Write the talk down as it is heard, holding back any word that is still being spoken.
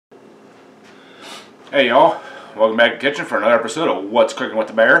Hey y'all, welcome back to the kitchen for another episode of What's Cooking with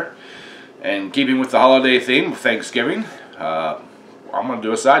the Bear. And keeping with the holiday theme of Thanksgiving, I'm going to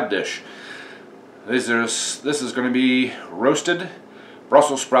do a side dish. This is going to be roasted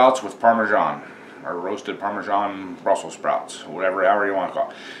Brussels sprouts with Parmesan, or roasted Parmesan Brussels sprouts, however you want to call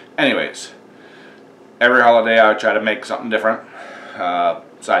it. Anyways, every holiday I try to make something different,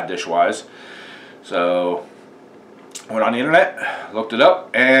 side dish wise. So, went on the internet, looked it up,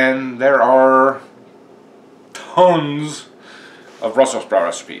 and there are tons of Brussels sprout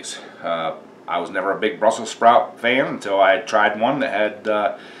recipes. I was never a big Brussels sprout fan until I tried one that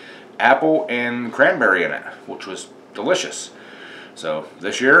had apple and cranberry in it, which was delicious. So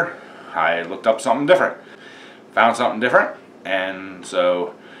this year I looked up something different, found something different, and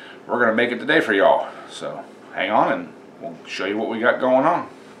so we're going to make it today for y'all. So hang on and we'll show you what we got going on.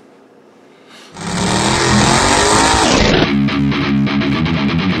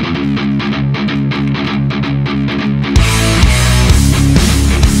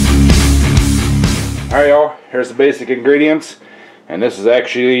 Alright y'all, here's the basic ingredients, and this is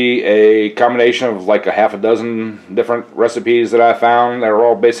actually a combination of like a half a dozen different recipes that I found. They're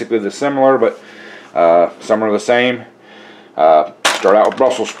all basically similar, but some are the same. Start out with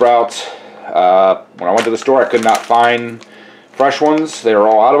Brussels sprouts. When I went to the store I could not find fresh ones. They were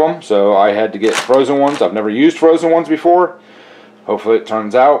all out of them, so I had to get frozen ones. I've never used frozen ones before. Hopefully it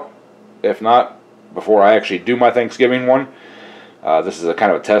turns out. If not, before I actually do my Thanksgiving one. This is a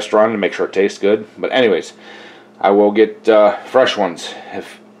kind of a test run to make sure it tastes good. But anyways, I will get fresh ones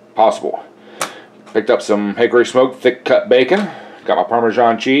if possible. Picked up some hickory smoked thick cut bacon. Got my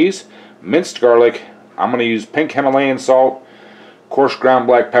Parmesan cheese, minced garlic. I'm going to use pink Himalayan salt, coarse ground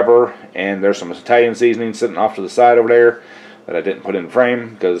black pepper, and there's some Italian seasoning sitting off to the side over there that I didn't put in the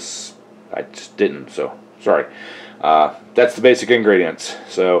frame because I just didn't, so sorry. That's the basic ingredients.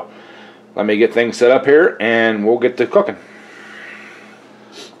 So let me get things set up here and we'll get to cooking.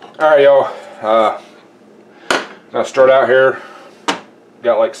 Alright y'all, gonna start out here.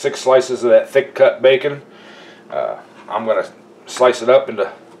 Got like 6 slices of that thick cut bacon. I'm gonna slice it up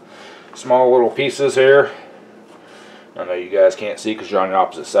into small little pieces here. I know you guys can't see because you're on the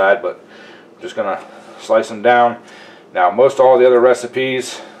opposite side, but I'm just gonna slice them down. Now most all the other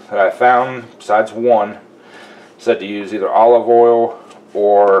recipes that I found, besides one, said to use either olive oil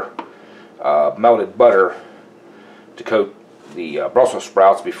or melted butter to coat the Brussels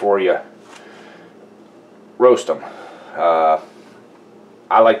sprouts before you roast them. I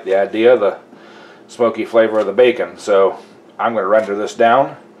like the idea of the smoky flavor of the bacon, so I'm going to render this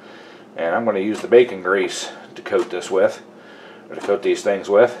down and I'm going to use the bacon grease to coat this with, or to coat these things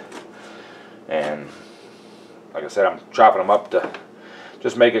with. And like I said, I'm chopping them up to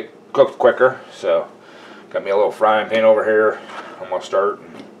just make it cook quicker. So got me a little frying pan over here. I'm going to start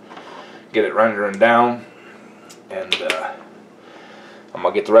and get it rendering down, and I'm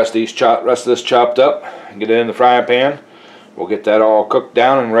going to get the rest of this chopped up and get it in the frying pan. We'll get that all cooked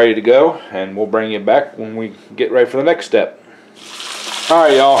down and ready to go, and we'll bring you back when we get ready for the next step.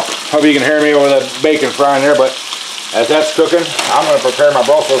 Alright y'all, hope you can hear me over the bacon frying there, but as that's cooking, I'm going to prepare my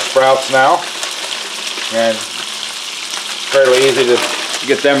Brussels sprouts now. And fairly easy to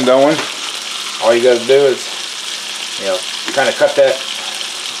get them going. All you got to do is, you know, kind of cut that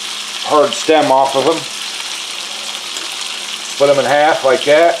hard stem off of them. Split them in half like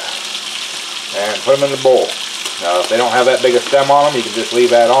that, and put them in the bowl. Now, if they don't have that big a stem on them, you can just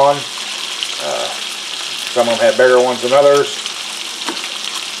leave that on. Some of them have bigger ones than others.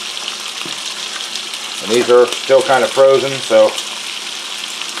 And these are still kind of frozen, so,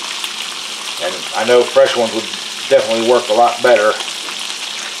 and I know fresh ones would definitely work a lot better.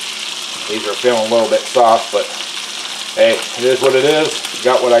 These are feeling a little bit soft, but hey, it is what it is.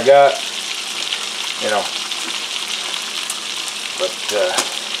 Got what I got, you know. But,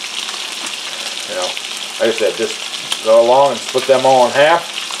 you know, like I said, just go along and split them all in half.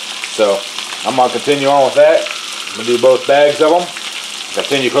 So, I'm going to continue on with that. I'm going to do both bags of them.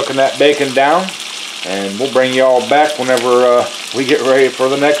 Continue cooking that bacon down. And we'll bring you all back whenever we get ready for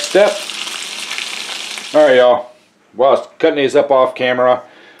the next step. Alright y'all, while I was cutting these up off camera,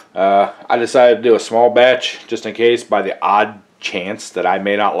 I decided to do a small batch just in case, by the odd chance that I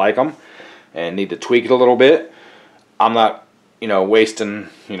may not like them and need to tweak it a little bit. I'm not, you know, wasting,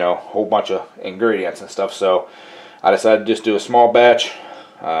 you know, a whole bunch of ingredients and stuff, so I decided to just do a small batch.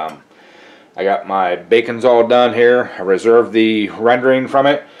 I got my bacons all done here. I reserved the rendering from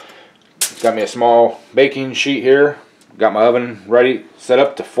it. Got me a small baking sheet here. Got my oven ready, set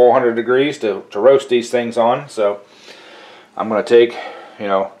up to 400 degrees to roast these things on. So I'm going to take, you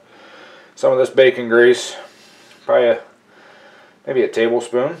know, some of this bacon grease, probably maybe a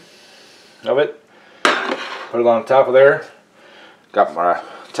tablespoon of it. Put it on top of there. Got my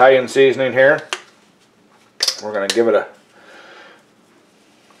Italian seasoning here. We're gonna give a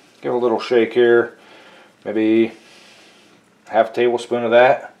little shake here. Maybe half a tablespoon of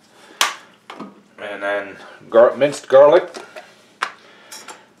that. And then minced garlic.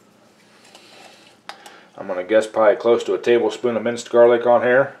 I'm gonna guess probably close to a tablespoon of minced garlic on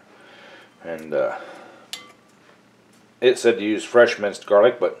here. And it said to use fresh minced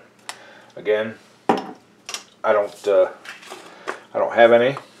garlic, but again, I don't have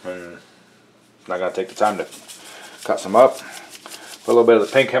any, and I'm not gonna take the time to cut some up. Put a little bit of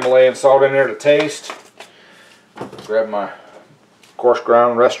the pink Himalayan salt in there to taste. Grab my coarse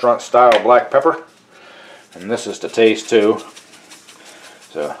ground restaurant style black pepper, and this is to taste too.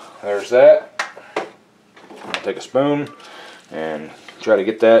 So there's that. I'm gonna take a spoon and try to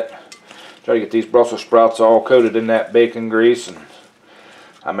get these Brussels sprouts all coated in that bacon grease, and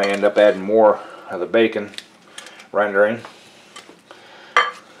I may end up adding more of the bacon rendering.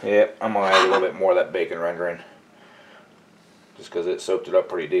 Yep, I'm going to add a little bit more of that bacon rendering just because it soaked it up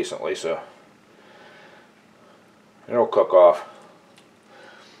pretty decently, so it'll cook off.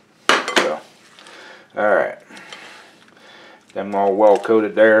 So, alright. Them all well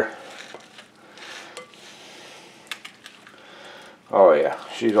coated there. Oh yeah,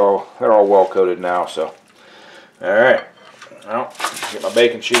 they're all well coated now, so. Alright. Well, get my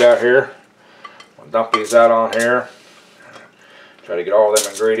baking sheet out here. I'll dump these out on here. Try to get all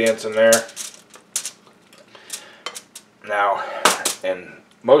them ingredients in there. Now, in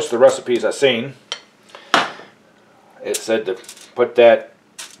most of the recipes I've seen, it said to put that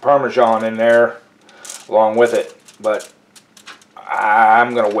Parmesan in there along with it, but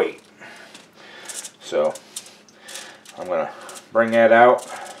I'm going to wait. So, I'm going to bring that out,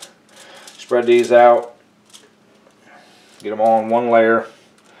 spread these out, get them all in one layer.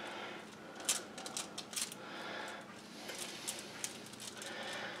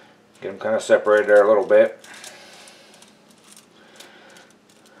 Get them kind of separated there a little bit.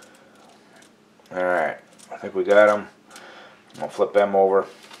 Alright, I think we got them. I'm going to flip them over.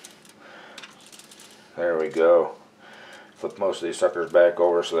 There we go. Flip most of these suckers back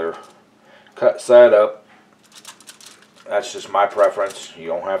over so they're cut side up. That's just my preference. You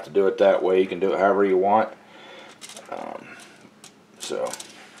don't have to do it that way. You can do it however you want. So,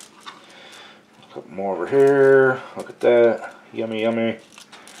 a couple more over here. Look at that. Yummy, yummy.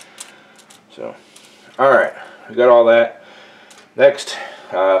 So, alright. We got all that. Next,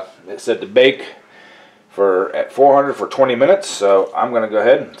 it said to bake at 400 for 20 minutes. So, I'm going to go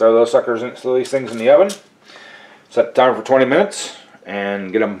ahead and throw those suckers into these things in the oven. Set the timer for 20 minutes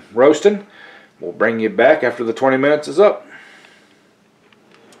and get them roasting. We'll bring you back after the 20 minutes is up.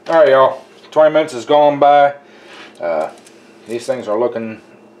 Alright y'all, 20 minutes has gone by. These things are looking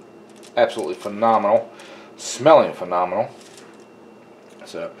absolutely phenomenal. Smelling phenomenal.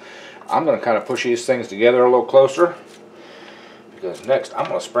 So I'm going to kind of push these things together a little closer, because next I'm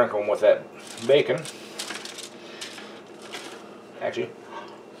going to sprinkle them with that bacon. Actually,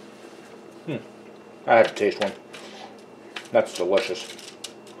 I have to taste one. That's delicious.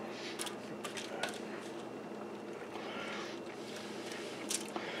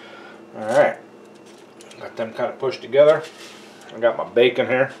 Alright, got them kind of pushed together. I got my bacon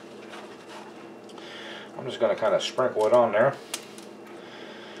here. I'm just going to kind of sprinkle it on there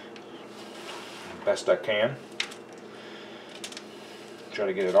best I can. Try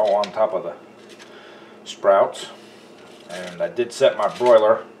to get it all on top of the sprouts. And I did set my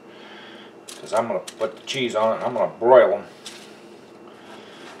broiler, because I'm going to put the cheese on it and I'm going to broil them.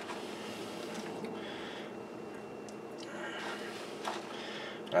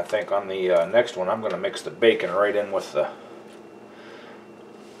 I think on the next one I'm going to mix the bacon right in with the,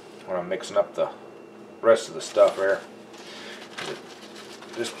 when I'm mixing up the rest of the stuff there.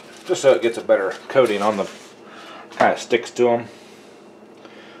 Just so it gets a better coating on the, kind of sticks to them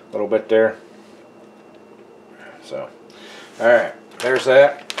a little bit there. So, alright, there's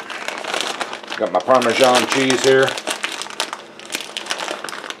that. Got my Parmesan cheese here.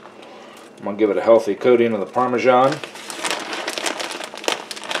 I'm going to give it a healthy coating of the Parmesan.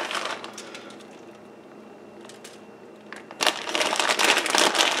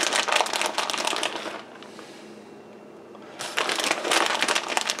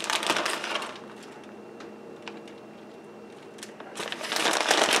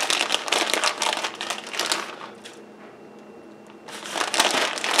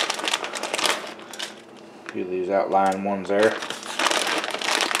 A few of these outlying ones there.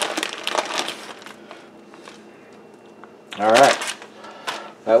 Alright,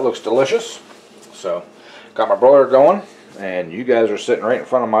 that looks delicious. So, got my broiler going, and you guys are sitting right in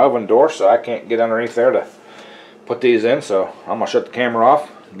front of my oven door, so I can't get underneath there to put these in, so I'm going to shut the camera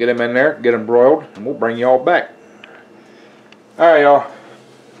off, get them in there, get them broiled, and we'll bring y'all back. Alright, y'all.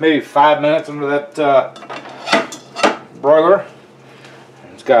 Maybe 5 minutes into that broiler.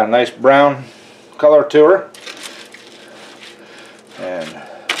 It's got a nice brown color to her. And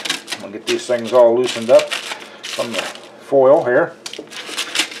I'm going to get these things all loosened up from the foil here.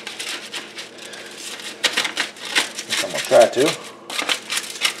 I'm going to try to.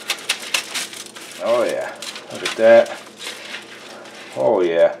 Oh yeah, look at that. Oh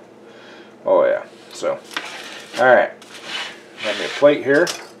yeah. Oh yeah. So, alright. Got me a plate here.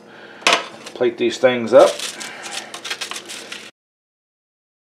 Plate these things up.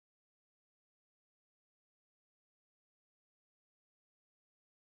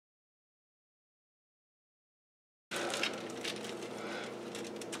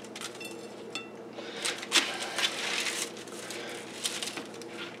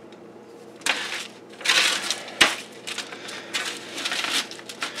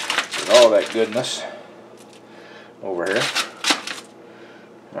 All that goodness over here.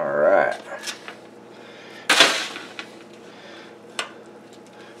 Alright.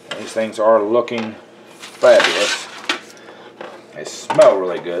 These things are looking fabulous. They smell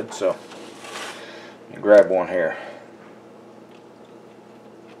really good, so you grab one here.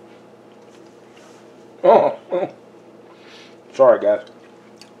 Oh, sorry guys.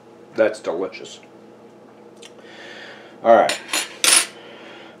 That's delicious. Alright.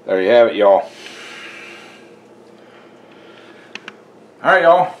 There you have it, y'all. Alright,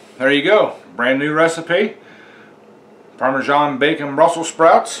 y'all. There you go. Brand new recipe. Parmesan bacon Brussels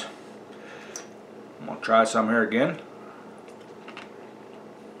sprouts. I'm going to try some here again.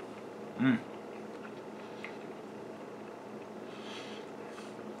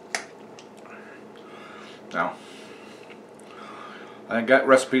 Now, I think that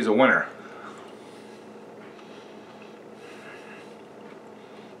recipe's a winner.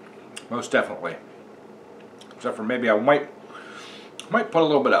 Most definitely. Except for maybe I might put a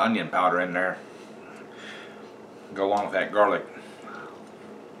little bit of onion powder in there. Go along with that garlic.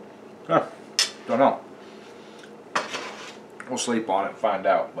 Huh, don't know. We'll sleep on it and find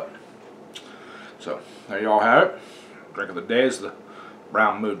out. But so there you all have it. Drink of the day is the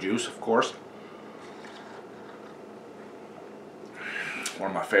brown mood juice, of course.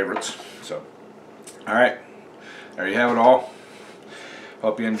 One of my favorites. So, alright. There you have it all.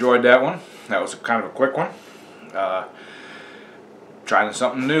 Hope you enjoyed that one. That was kind of a quick one. Trying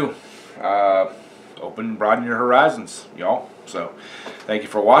something new. Open, broaden your horizons, y'all. So, thank you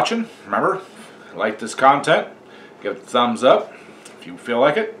for watching. Remember, like this content, give it a thumbs up. If you feel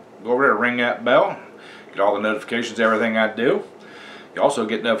like it, go over there, ring that bell, get all the notifications, everything I do. You also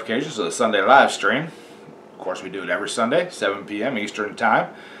get notifications of the Sunday live stream. Of course, we do it every Sunday, 7 p.m. Eastern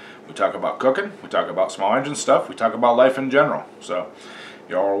Time. We talk about cooking, we talk about small engine stuff, we talk about life in general. So,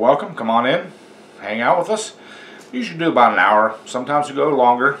 y'all are welcome. Come on in, hang out with us. We usually do about an hour. Sometimes we go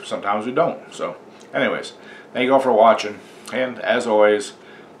longer, sometimes we don't. So, anyways, thank you all for watching. And as always,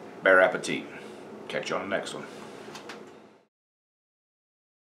 bon appetit. Catch you on the next one.